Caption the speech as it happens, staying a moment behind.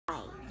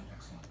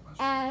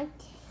and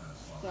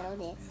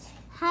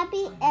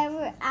happy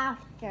ever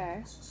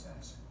after.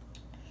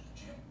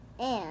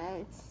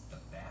 And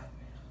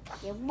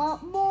you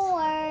want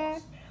more.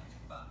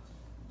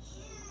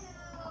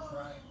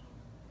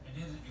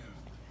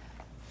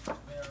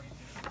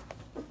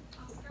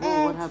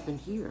 Oh, what happened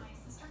here?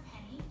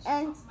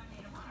 And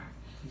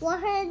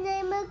what's her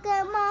name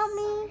again,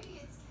 Mommy?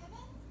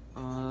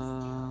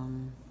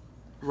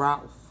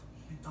 Ralph.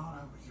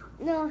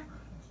 No,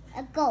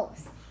 a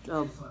ghost.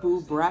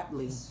 Boo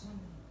Bradley.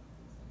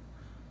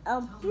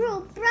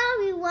 Blue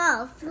Brownie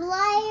will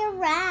fly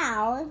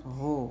around.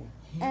 Oh.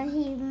 And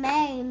he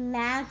made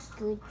Mad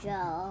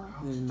Joe.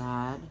 He's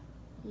mad?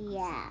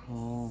 Yeah.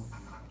 Oh.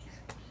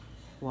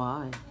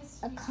 Why?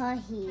 Because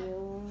he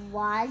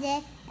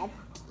wanted to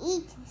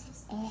eat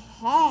a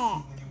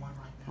head.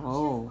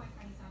 Oh.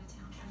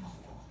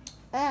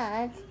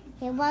 And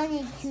he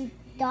wanted to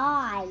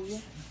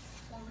die.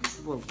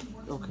 Well,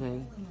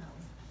 okay.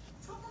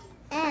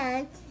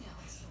 And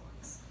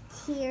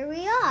here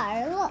we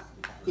are. Look.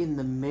 In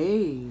the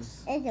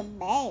maze. It's a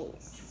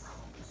maze.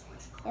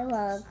 It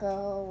will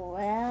go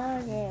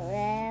round and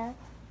round.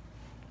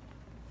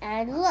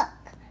 And look.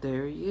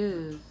 There he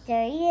is.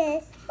 There he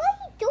is. What are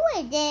you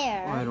doing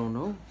there? I don't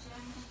know.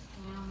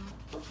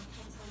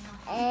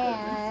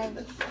 And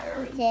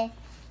he said,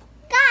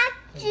 got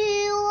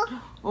you.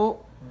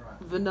 Oh,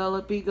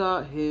 Vanellope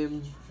got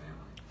him.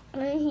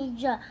 And he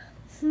just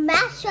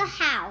smashed your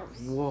house.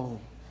 Whoa.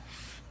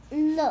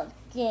 Look,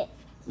 it.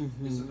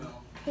 Mm-hmm.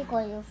 He's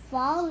going to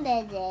fall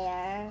in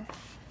there.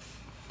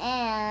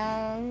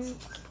 And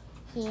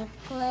he's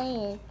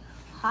playing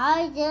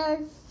hide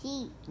and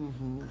seek.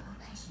 Mm-hmm.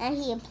 And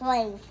he's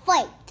playing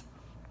fight.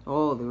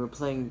 Oh, they were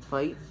playing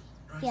fight?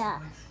 Yeah.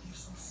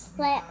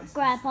 Like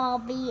Grandpa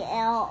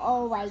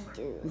BLOY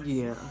do.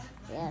 Yeah.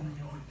 Yeah.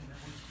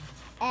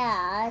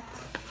 And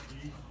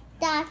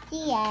that's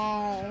the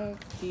end.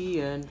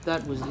 The end.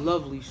 That was a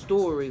lovely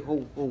story.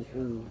 Ho, ho,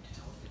 ho.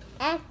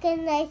 And good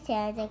night,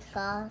 Santa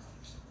Claus.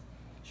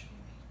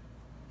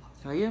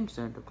 I am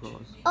Santa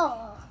Claus.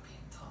 Oh.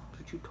 That's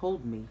what you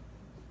told me.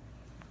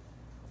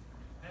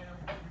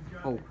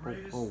 Ho, ho,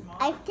 ho.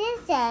 I did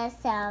say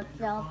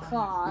Santa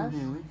Claus.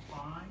 Mm-hmm.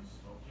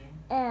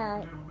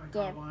 And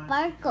they're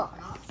sparkles.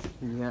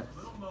 Yes.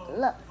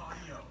 Look.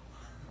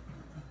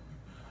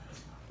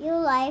 You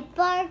like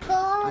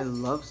sparkles? I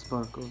love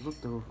sparkles.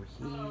 Look, they're over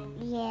here.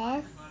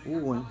 Yes.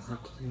 Oh, and her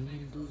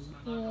candy.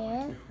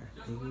 Yes.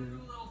 Her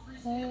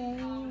hair.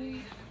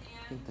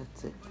 I think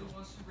that's it.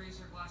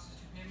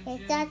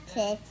 Is that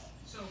it?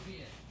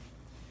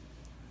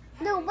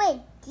 No, wait.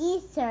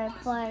 These are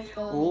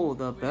sparkles. Oh,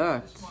 the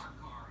bats.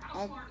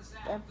 And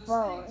the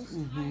balls.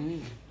 Mm-hmm.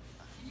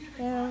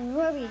 They're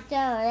really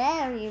down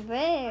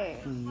everywhere.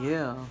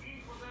 Yeah.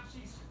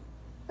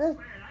 Look,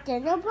 they're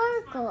no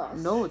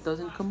sparkles. No, it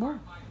doesn't come off.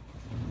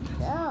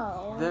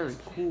 No. Very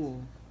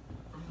cool.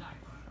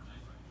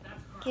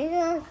 They're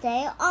gonna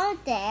stay on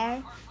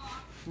there.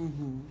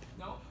 Mm-hmm.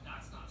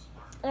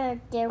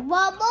 And there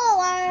one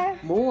more.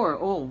 More?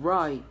 Oh,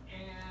 right.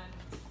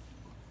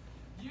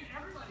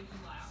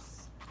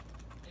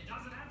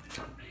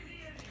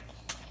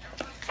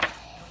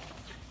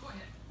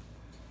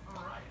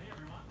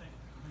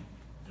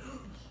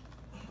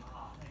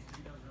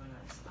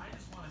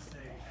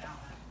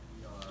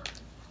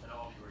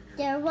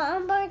 There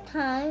one more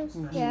time,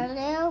 there a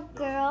little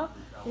girl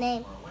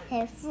named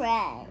her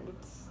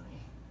friends.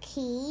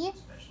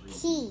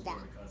 Keita.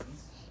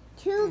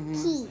 Two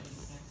keys.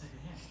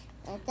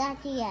 And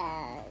that's the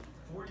end.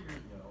 4 years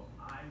ago,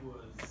 I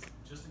was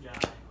just a guy who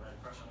had a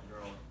crush on a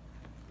girl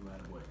who had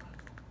a boyfriend.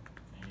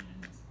 And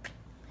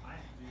I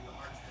had to do the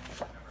hardest thing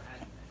I've ever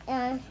had.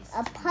 And a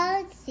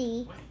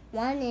policy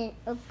wanted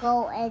to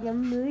go and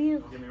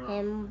move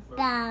him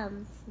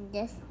down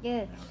the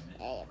stairs.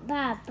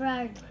 But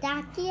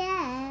that's the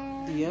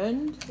end. The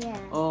end? Yeah.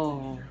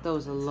 Oh, that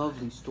was a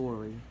lovely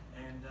story.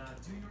 And do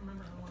you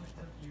remember how long it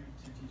took you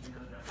to teach me how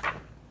to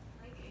drive?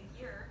 Like a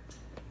year.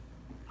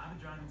 I've been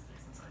driving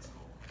since high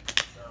school.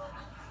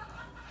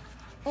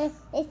 So,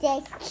 It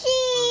says a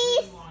cheese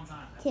really long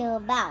time. to a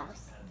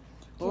mouse.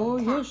 Oh,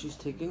 yeah, she's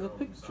taking a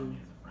picture.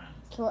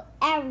 To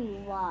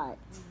everyone. A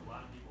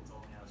lot of people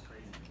told me I was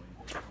crazy when you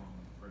picked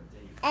home for a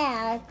date.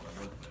 And, But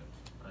I worked with it.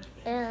 But I think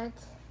and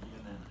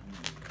even then,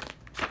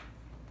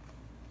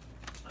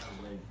 I was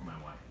waiting for my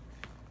wife.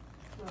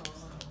 So,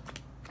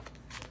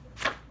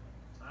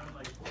 I would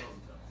like to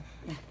close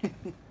it.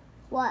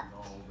 what?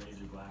 All raise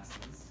your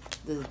glasses.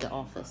 This is the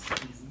office.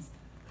 Reasons.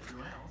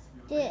 Everyone else,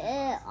 we would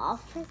The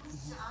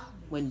office.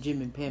 When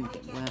Jim and Pam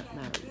get married.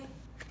 Pam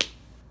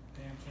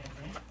can't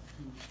drink.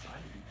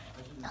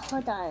 I should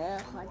Hold on.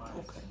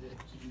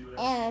 she can do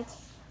whatever. And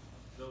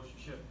Though she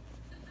should.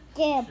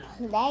 they're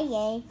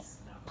playing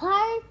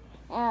pirate.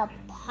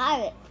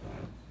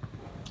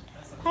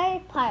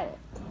 Pirate.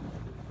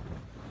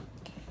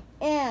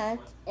 And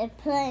they're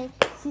playing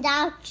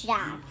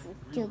Snapchat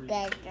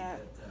together.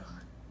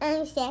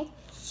 And they say,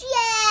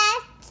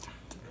 yes!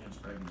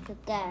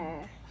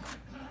 Together.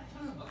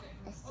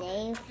 The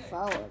same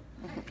phone.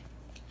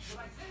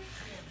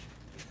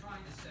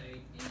 trying to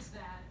say is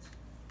that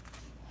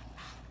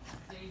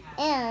they had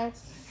And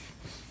sex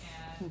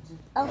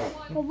and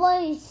a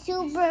boy is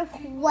super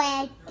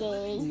sweaty.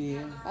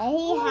 Yeah. And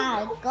he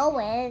had to go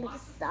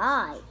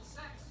inside.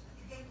 sex.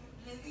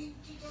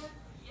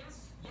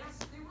 Yes,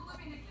 they were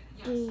living together.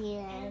 Yes.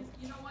 Yeah. And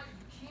you know what?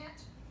 You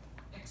can't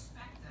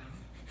expect them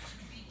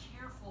to be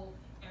careful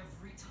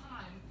every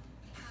time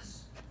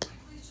because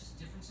frankly it's just a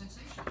different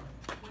sensation.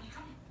 When you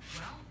come,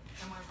 well,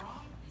 am I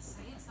wrong? They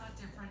say it's not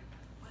different,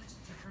 but it's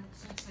a different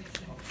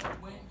sensation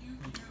when you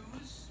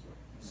use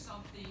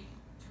something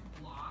to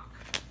block.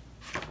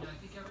 And I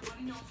think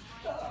everybody knows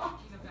what I'm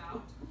talking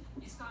about.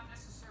 It's not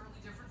necessarily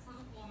different for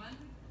the woman,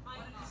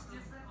 but it is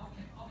different.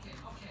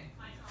 Okay.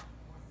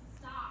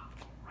 Stop.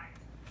 Right.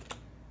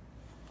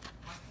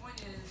 My point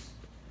is,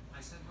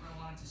 I said what I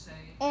wanted to say.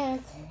 And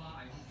Uma,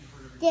 I hope you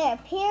heard everything. they're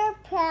pure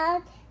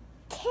proud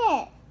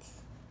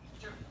kids.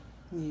 Sure.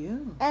 Yeah.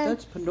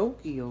 That's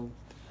Pinocchio.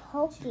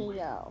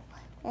 Pinocchio.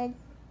 And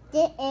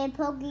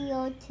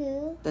Pinocchio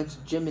too. That's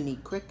Jiminy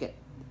Cricket.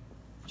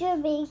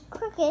 Jimmy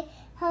Cricket,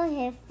 how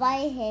he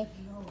fight his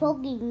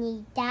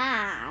Pokey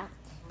dad.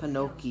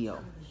 Pinocchio.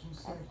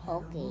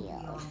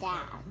 Pinocchio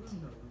dad.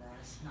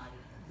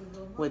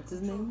 What's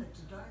his name?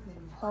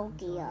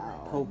 Pinocchio.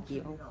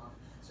 Pinocchio.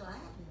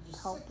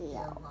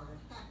 Pinocchio.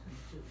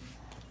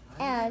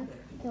 And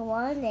the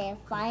one that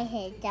fight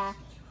his dad,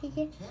 he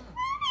just,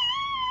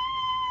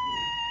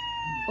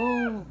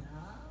 Oh.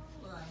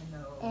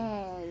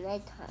 and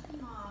that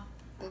time,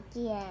 at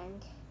the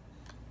end.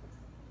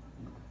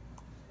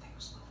 It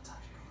was a little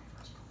touchy going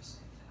for us, but we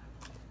saved it.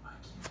 I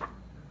can't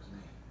believe it was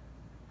me.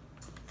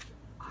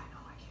 I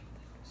know I can't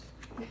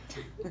believe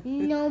it was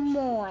me. No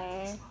more.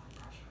 Pressure.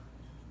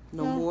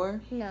 No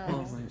more? No.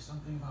 Oh, There's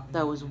something about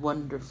that was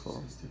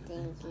wonderful.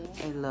 Thank you.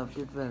 I loved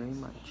it very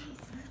much.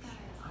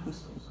 I'm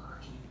so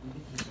sorry.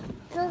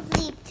 Go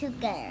sleep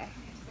together.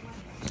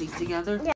 Sleep together?